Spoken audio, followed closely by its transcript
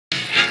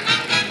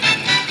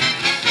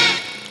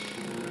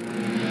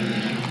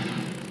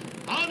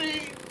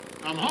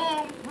I'm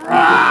home.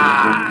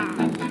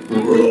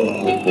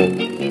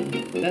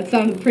 That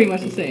sounds pretty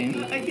much the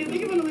same. I can't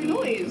think of another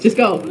noise. Just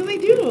go. What do they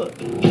do?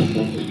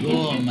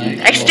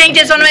 Extinct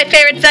is one of my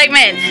favorite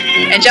segments.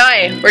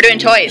 Enjoy. We're doing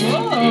toys.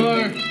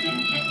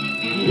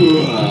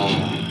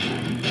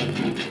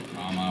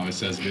 Mom always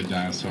says good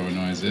dinosaur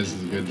noise. This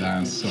is a good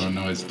dinosaur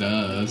noise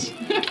does.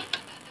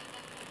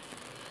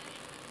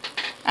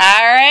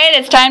 Alright,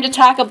 it's time to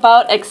talk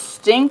about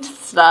extinct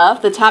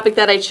stuff. The topic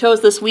that I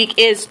chose this week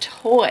is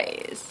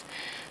toys.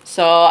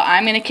 So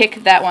I'm going to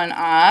kick that one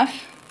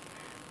off.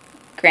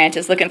 Grant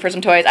is looking for some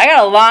toys. I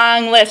got a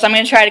long list. I'm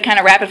going to try to kind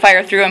of rapid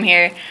fire through them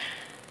here.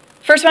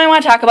 First one I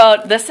want to talk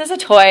about, this is a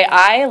toy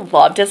I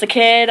loved as a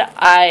kid.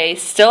 I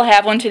still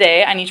have one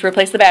today. I need to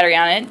replace the battery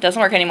on it. It doesn't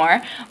work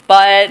anymore.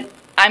 But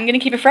I'm going to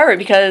keep it forever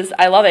because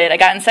I love it. I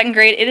got it in 2nd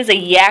grade. It is a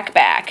yak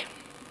back.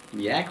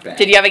 Yak back?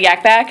 Did you have a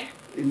yak back?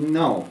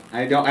 No,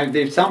 I don't.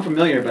 They sound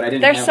familiar, but I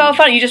didn't. They're have so one.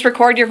 fun. You just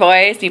record your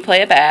voice, you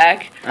play it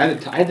back. I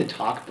had the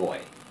Talk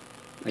Boy.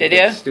 Did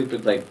you?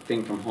 Stupid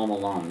thing from Home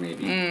Alone,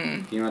 maybe.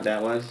 Do you know what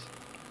that was?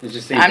 It's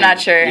just I'm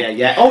not sure.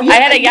 Yeah. Oh yeah. I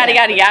had a yada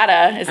yada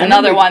yada. Is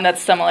another one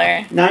that's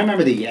similar. Now I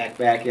remember the yak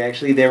back.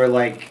 Actually, they were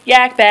like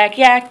yak back,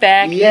 yak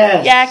back.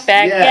 Yes. Yak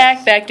back, yes.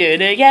 yak back, dude,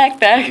 yak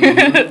back.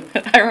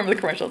 Mm-hmm. I remember the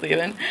commercials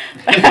even.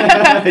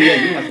 Yeah,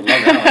 you must have loved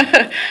that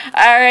one.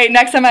 All right,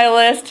 next on my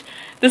list.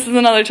 This is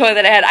another toy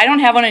that I had. I don't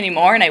have one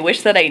anymore, and I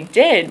wish that I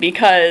did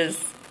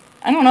because,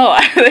 I don't know,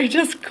 they're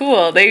just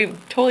cool. They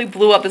totally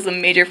blew up as a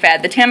major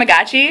fad. The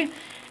Tamagotchi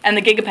and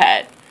the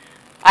Gigapet.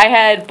 I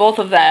had both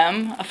of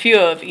them, a few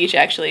of each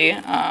actually.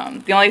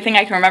 The only thing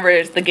I can remember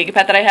is the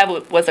Gigapet that I had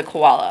was a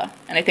koala,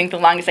 and I think the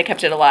longest I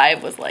kept it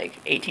alive was like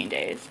 18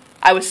 days.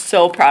 I was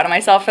so proud of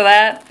myself for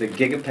that. The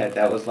Gigapet,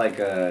 that was like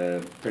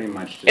pretty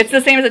much just... It's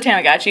the same as a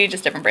Tamagotchi,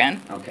 just different brand.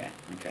 Okay.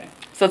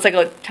 So it's like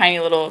a tiny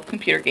little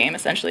computer game,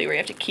 essentially, where you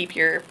have to keep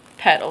your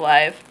pet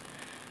alive.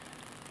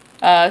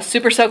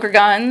 Super Soaker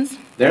Guns.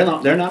 They're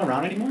not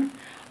around anymore?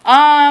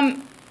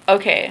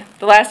 Okay.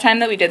 The last time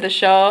that we did this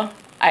show,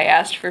 I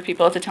asked for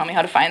people to tell me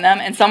how to find them,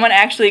 and someone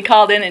actually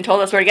called in and told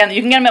us where to get them.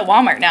 You can get them at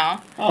Walmart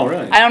now. Oh,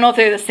 really? I don't know if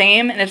they're the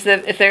same, and if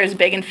they're as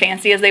big and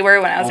fancy as they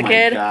were when I was a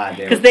kid.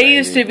 Because they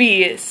used to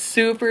be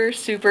super,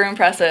 super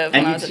impressive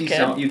when I was a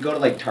kid. You'd go to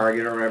like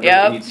Target or wherever,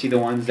 Yep. and you'd see the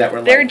ones that were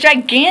like... They're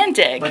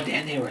gigantic. But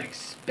then they were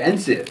expensive.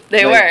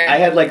 They were. I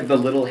had like the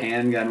little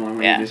handgun one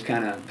where you just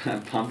kind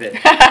of pump it.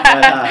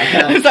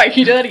 Sorry, can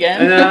you do that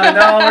again?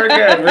 No, we're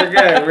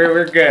good.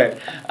 We're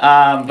good.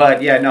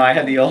 But yeah, no, I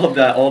had the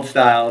old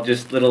style,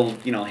 just little,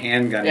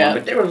 handgun one.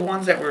 But there was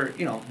ones that were,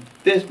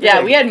 this big.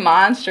 Yeah, we had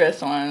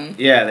monstrous ones.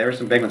 Yeah, there were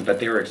some big ones, but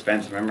they were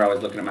expensive. Remember, I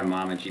was looking at my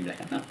mom, and she'd be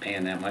like, "I'm not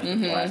paying that much for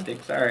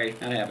plastic. Sorry,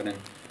 not happening."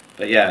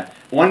 But yeah,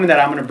 one that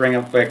I'm going to bring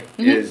up quick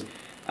is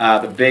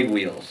the big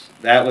wheels.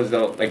 That was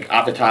off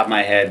the top of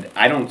my head.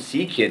 I don't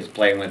see kids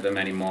playing with them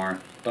anymore.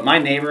 But my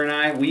neighbor and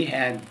I, we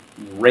had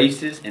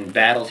races and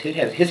battles.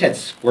 His had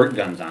squirt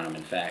guns on him,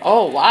 in fact.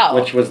 Oh, wow.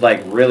 Which was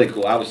like really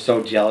cool. I was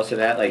so jealous of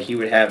that. Like he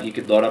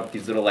could load up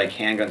these little like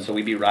handguns, so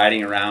we'd be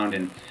riding around,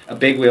 and a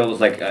big wheel was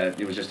like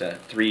it was just a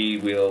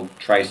 3-wheel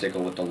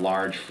tricycle with a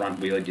large front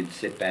wheel. You'd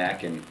sit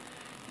back and.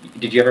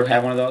 Did you ever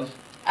have one of those?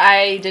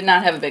 I did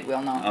not have a big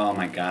wheel, no. Oh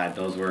my God,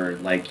 those were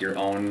like your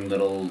own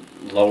little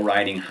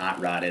low-riding hot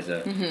rod as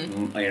a,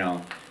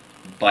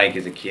 bike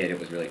as a kid. It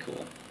was really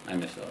cool. I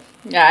miss those.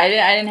 Yeah, I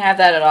didn't have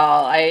that at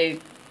all. I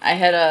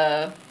had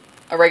a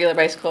regular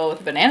bicycle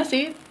with a banana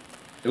seat.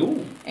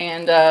 Ooh.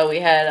 And we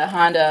had a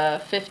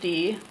Honda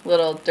 50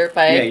 little dirt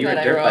bike. Yeah, you were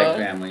a dirt bike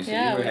family, so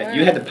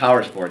you had the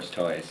power sports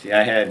toys. Yeah,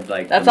 I had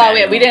like. That's all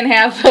we had. We didn't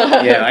have the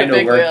I had no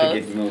big work wheels. to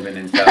get moving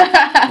and stuff.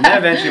 And then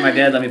eventually my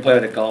dad let me play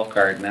with a golf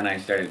cart, and then I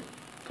started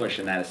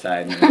pushing that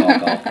aside, and it was all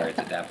golf carts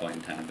at that point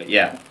in time. But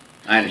yeah,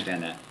 I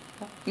understand that.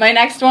 My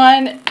next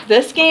one,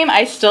 this game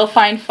I still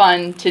find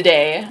fun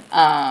today.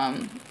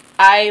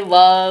 I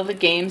love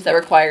games that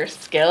require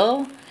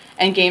skill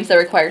and games that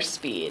require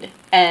speed.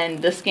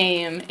 And this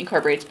game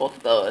incorporates both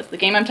of those. The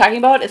game I'm talking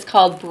about is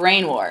called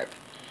Brain Warp.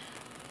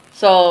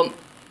 So,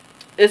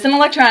 it's an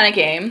electronic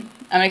game.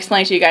 I'm going to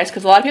explain to you guys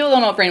because a lot of people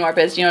don't know what Brain Warp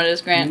is. Do you know what it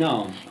is, Grant?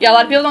 No. Yeah, a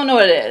lot of people don't know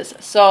what it is.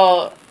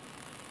 So,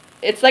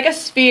 it's like a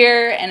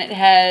sphere, and it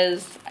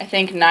has, I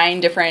think, 9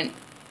 different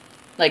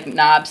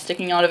knobs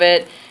sticking out of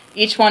it.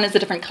 Each one is a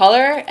different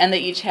color, and they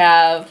each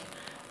have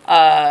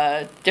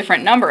a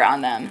different number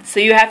on them. So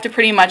you have to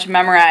pretty much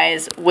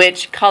memorize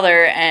which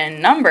color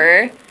and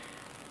number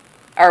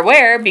are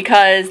where,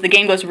 because the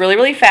game goes really,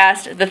 really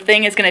fast. The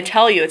thing is going to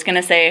tell you, it's going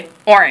to say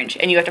orange,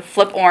 and you have to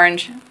flip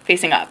orange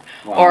facing up.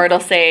 Wow. Or it'll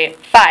say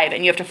 5,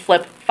 and you have to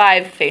flip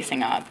 5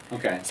 facing up.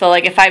 Okay. So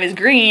if 5 is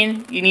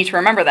green, you need to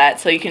remember that,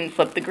 so you can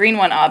flip the green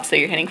one up so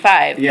you're hitting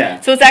 5. Yeah.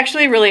 So it's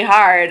actually really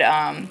hard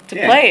to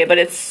play, but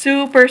it's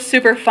super,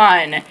 super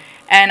fun.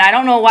 And I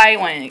don't know why it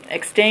went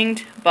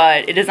extinct,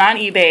 but it is on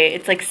eBay.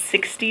 It's like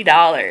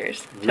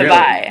 $60 to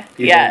buy.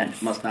 People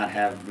yes. must not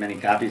have many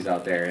copies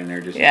out there, and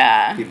they're just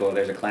people.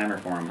 There's a clamor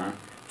for them, huh?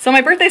 So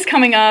my birthday's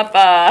coming up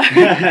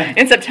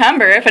in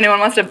September. If anyone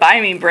wants to buy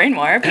me Brain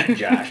Warp.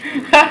 Josh,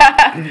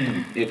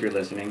 if you're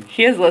listening.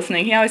 He is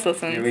listening. He always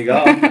listens. There we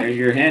go. There's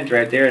your hint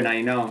right there. Now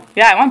you know.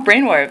 Yeah, I want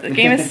Brain Warp. The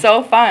game is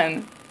so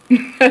fun.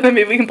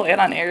 Maybe we can play it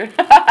on air.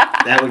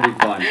 That would be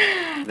fun.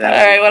 All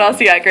right, what else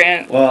you got,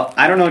 Grant? Well,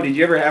 I don't know. Did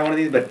you ever have one of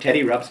these? But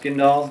Teddy Ruxpin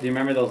dolls. Do you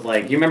remember those?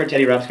 You remember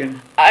Teddy Ruxpin?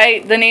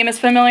 The name is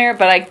familiar,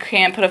 but I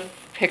can't put a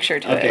picture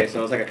to it. Okay, so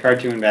it was like a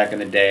cartoon back in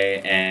the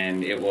day,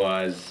 and it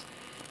was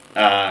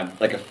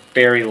like a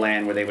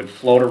fairyland where they would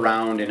float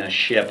around in a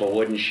ship, a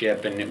wooden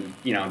ship, and it,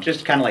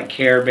 just kind of like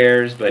Care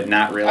Bears, but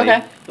not really. Okay.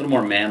 A little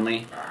more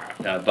manly.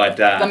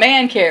 The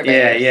man Care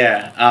Bears.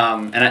 Yeah.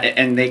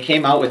 And they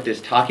came out with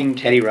this talking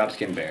Teddy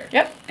Ruxpin bear.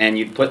 Yep. And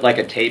you'd put like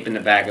a tape in the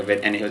back of it,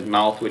 and his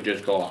mouth would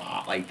just go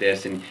like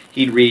this, and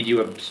he'd read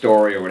you a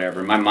story or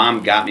whatever. My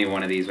mom got me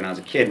one of these when I was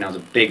a kid, and I was a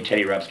big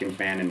Teddy Ruxpin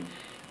fan, and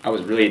I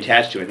was really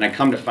attached to it. And I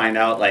come to find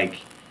out,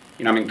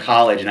 I'm in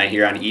college, and I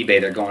hear on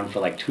eBay they're going for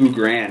like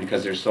 $2,000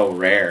 because they're so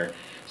rare.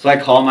 So I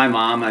call my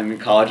mom. I'm in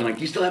college. I'm like,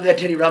 "Do you still have that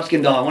Teddy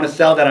Ruxpin doll? I want to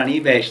sell that on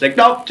eBay." She's like,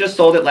 "Nope, just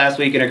sold it last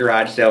week in a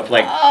garage sale for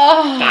like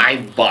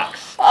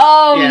 $5."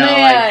 Oh man!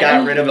 I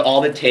got rid of all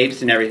the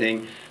tapes and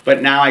everything.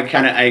 But now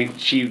a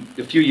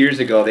few years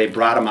ago they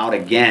brought them out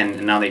again,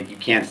 and now you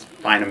can't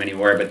find them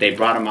anywhere. But they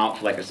brought them out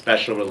for like a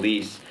special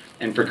release.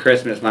 And for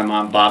Christmas, my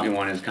mom bought me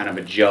one as kind of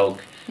a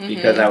joke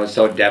because I was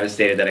so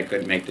devastated that I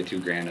couldn't make the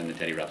 $2,000 on the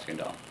Teddy Ruxpin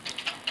doll.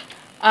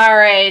 All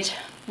right,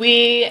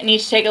 we need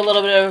to take a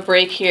little bit of a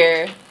break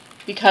here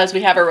because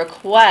we have a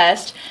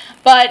request.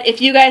 But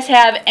if you guys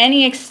have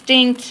any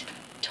extinct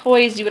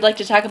toys you would like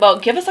to talk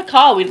about, give us a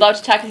call. We'd love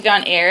to talk with you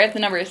on air. The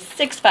number is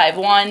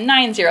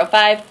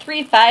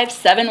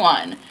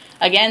 651-905-3571.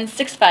 Again,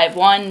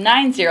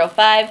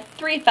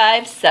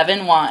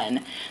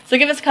 651-905-3571. So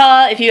give us a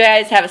call if you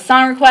guys have a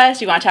song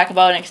request, you want to talk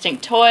about an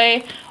extinct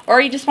toy,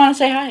 or you just want to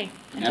say hi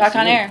and talk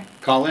on air.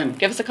 Call in.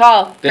 Give us a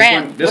call.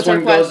 Grant, this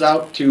one goes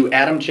out to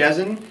Adam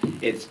Chesson.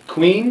 It's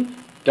Queen,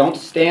 Don't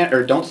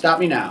Stop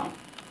Me Now.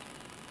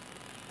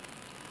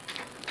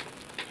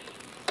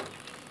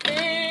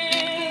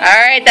 All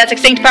right, that's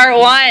Extinct Part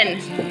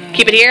 1.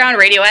 Keep it here on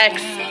Radio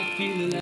X.